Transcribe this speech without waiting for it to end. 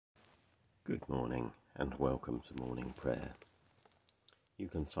Good morning and welcome to morning prayer. You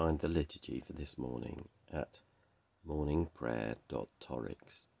can find the liturgy for this morning at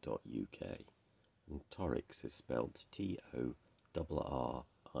morningprayer.torrix.uk, and Torrix is spelled Torrix.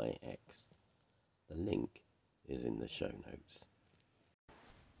 The link is in the show notes.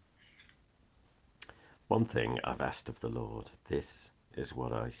 One thing I've asked of the Lord, this is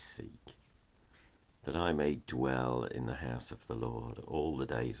what I seek, that I may dwell in the house of the Lord all the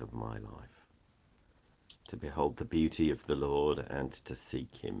days of my life, to behold the beauty of the Lord and to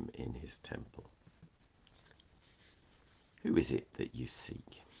seek him in his temple. Who is it that you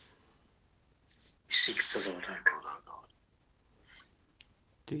seek? We seek the Lord our God.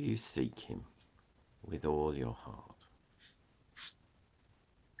 Do you seek him with all your heart?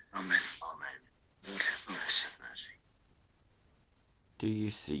 Amen. Lord have mercy. Do you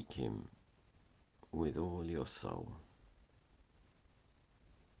seek him with all your soul?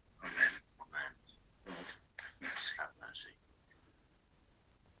 Amen. Lord have mercy.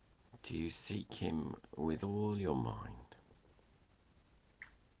 Do you seek him with all your mind?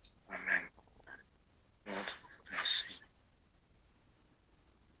 Amen. Lord have mercy.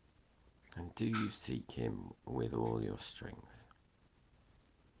 And do you seek him with all your strength?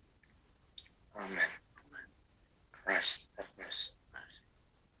 Amen. Christ have mercy.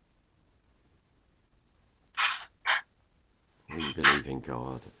 We believe in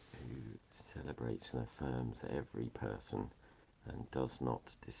God, who celebrates and affirms every person and does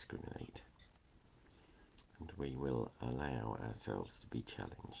not discriminate. And we will allow ourselves to be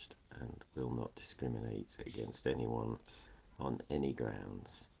challenged and will not discriminate against anyone on any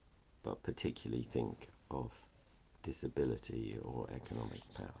grounds, but particularly think of disability or economic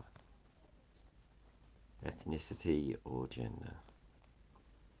power, ethnicity or gender,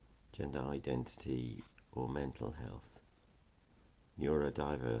 gender identity or mental health,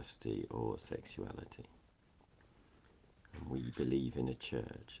 neurodiversity or sexuality. And we believe in a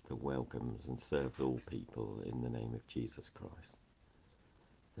church that welcomes and serves all people in the name of Jesus Christ,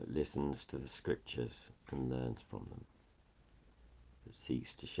 that listens to the scriptures and learns from them, that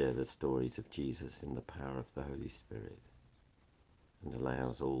seeks to share the stories of Jesus in the power of the Holy Spirit, and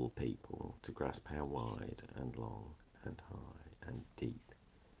allows all people to grasp how wide and long and high and deep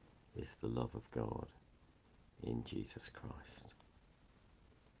is the love of God in Jesus Christ.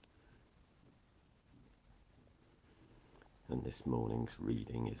 And this morning's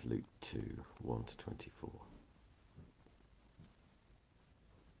reading is Luke 2, 1-24.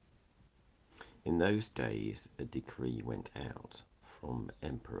 In those days a decree went out from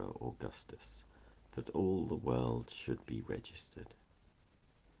Emperor Augustus that all the world should be registered.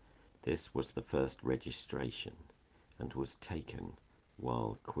 This was the first registration and was taken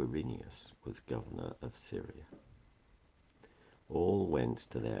while Quirinius was governor of Syria. All went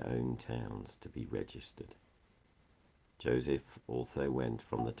to their own towns to be registered. Joseph also went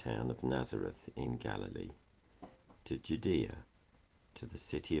from the town of Nazareth in Galilee to Judea, to the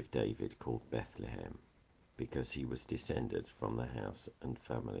city of David called Bethlehem, because he was descended from the house and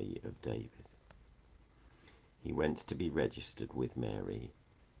family of David. He went to be registered with Mary,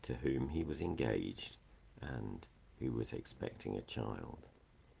 to whom he was engaged and who was expecting a child.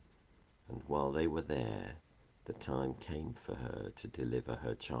 And while they were there, the time came for her to deliver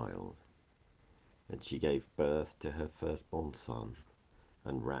her child. And she gave birth to her firstborn son,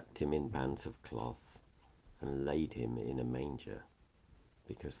 and wrapped him in bands of cloth, and laid him in a manger,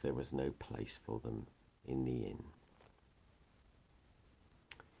 because there was no place for them in the inn.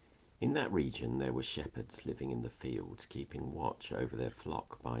 In that region there were shepherds living in the fields, keeping watch over their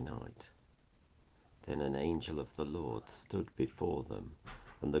flock by night. Then an angel of the Lord stood before them,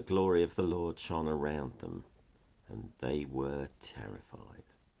 and the glory of the Lord shone around them, and they were terrified.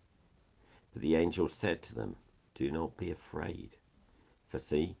 But the angel said to them, "Do not be afraid, for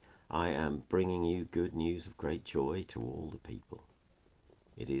see, I am bringing you good news of great joy to all the people.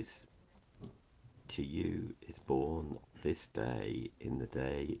 To you is born this day in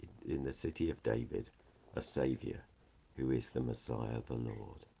the city of David a Saviour, who is the Messiah, the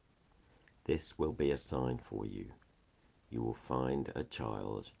Lord. This will be a sign for you. You will find a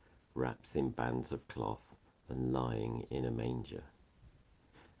child wrapped in bands of cloth and lying in a manger."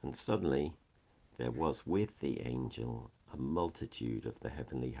 And suddenly there was with the angel a multitude of the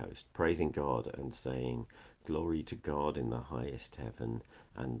heavenly host, praising God and saying, "Glory to God in the highest heaven,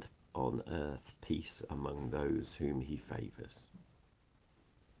 and on earth peace among those whom he favours."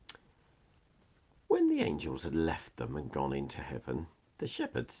 When the angels had left them and gone into heaven, the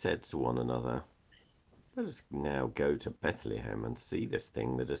shepherds said to one another, "Let us now go to Bethlehem and see this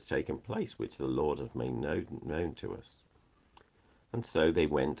thing that has taken place, which the Lord has made known to us." And so they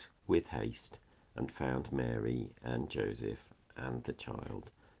went with haste and found Mary and Joseph and the child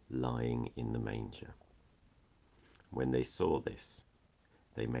lying in the manger. When they saw this,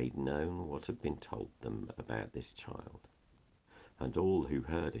 they made known what had been told them about this child. And all who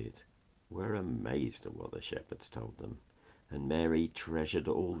heard it were amazed at what the shepherds told them. And Mary treasured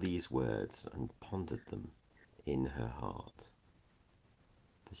all these words and pondered them in her heart.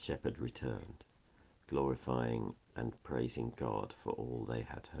 The shepherd returned, glorifying and praising God for all they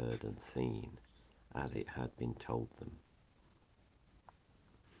had heard and seen, as it had been told them.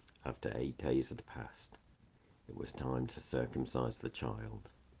 After 8 days had passed, it was time to circumcise the child,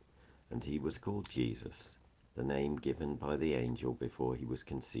 and he was called Jesus, the name given by the angel before he was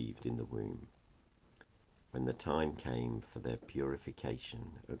conceived in the womb. When the time came for their purification,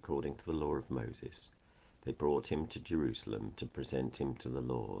 according to the law of Moses, they brought him to Jerusalem to present him to the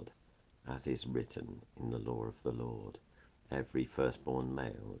Lord, as is written in the law of the Lord. Every firstborn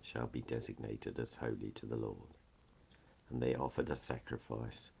male shall be designated as holy to the Lord. And they offered a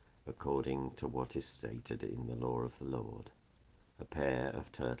sacrifice according to what is stated in the law of the Lord, a pair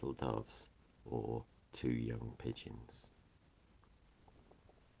of turtle doves or 2 young pigeons.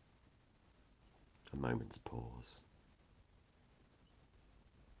 A moment's pause.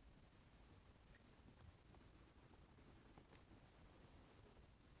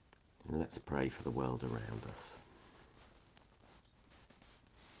 And let's pray for the world around us.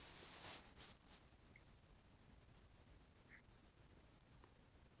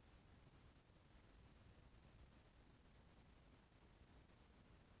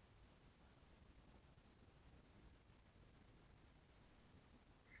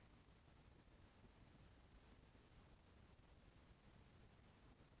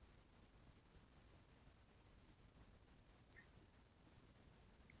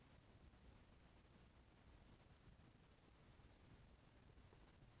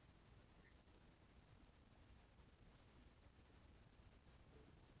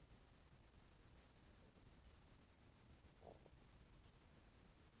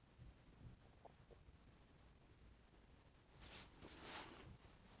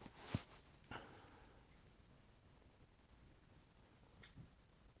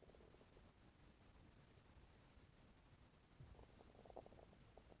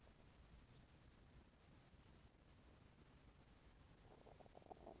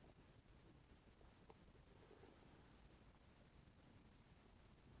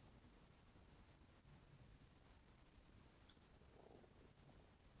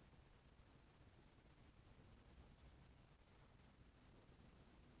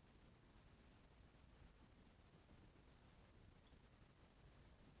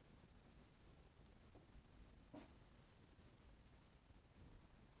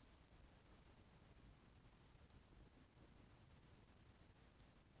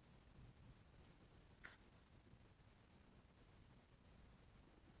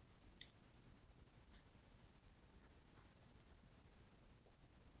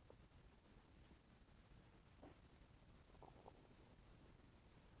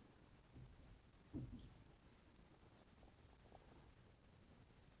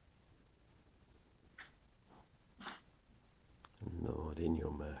 And Lord, in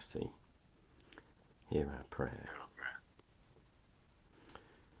your mercy, hear our prayer.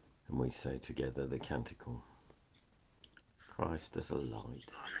 And we say together the canticle, Christ as a light,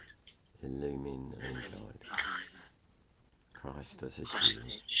 illumine and guide. Christ as a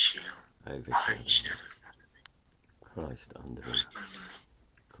shield, overshadow me. Christ under me,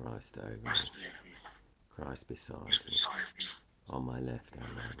 Christ over me, Christ beside me, on my left and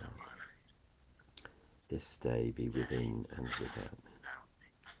my right. This day be within and without me,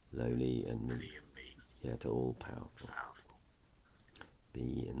 lowly and meek, yet all powerful.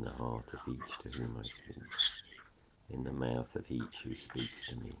 Be in the heart of each to whom I speak, in the mouth of each who speaks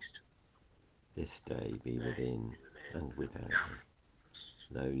to me. This day be within and without me,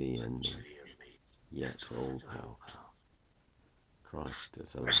 lowly and meek, yet all powerful. Christ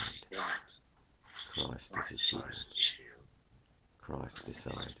as a light, Christ as a shield, Christ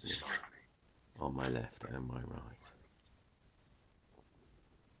beside me, on my left and my right.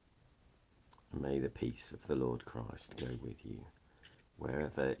 And may the peace of the Lord Christ go with you,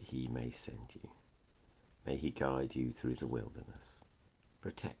 wherever he may send you. May he guide you through the wilderness,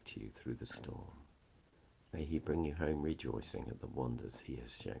 protect you through the storm. May he bring you home rejoicing at the wonders he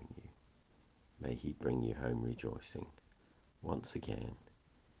has shown you. May he bring you home rejoicing once again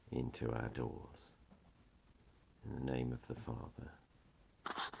into our doors. In the name of the Father,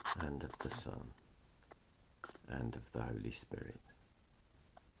 and of the Son, and of the Holy Spirit.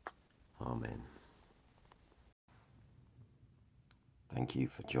 Amen. Thank you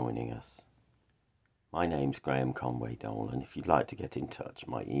for joining us. My name's Graham Conway Dole, and if you'd like to get in touch,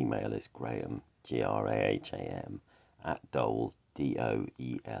 my email is graham, graham, @dole,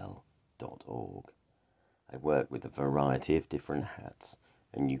 DOEL.org. I work with a variety of different hats,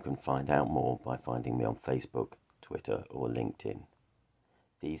 and you can find out more by finding me on Facebook, Twitter, or LinkedIn.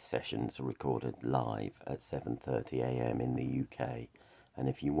 These sessions are recorded live at 7:30 a.m. in the UK, and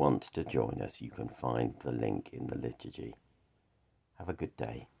if you want to join us, you can find the link in the liturgy. Have a good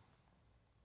day.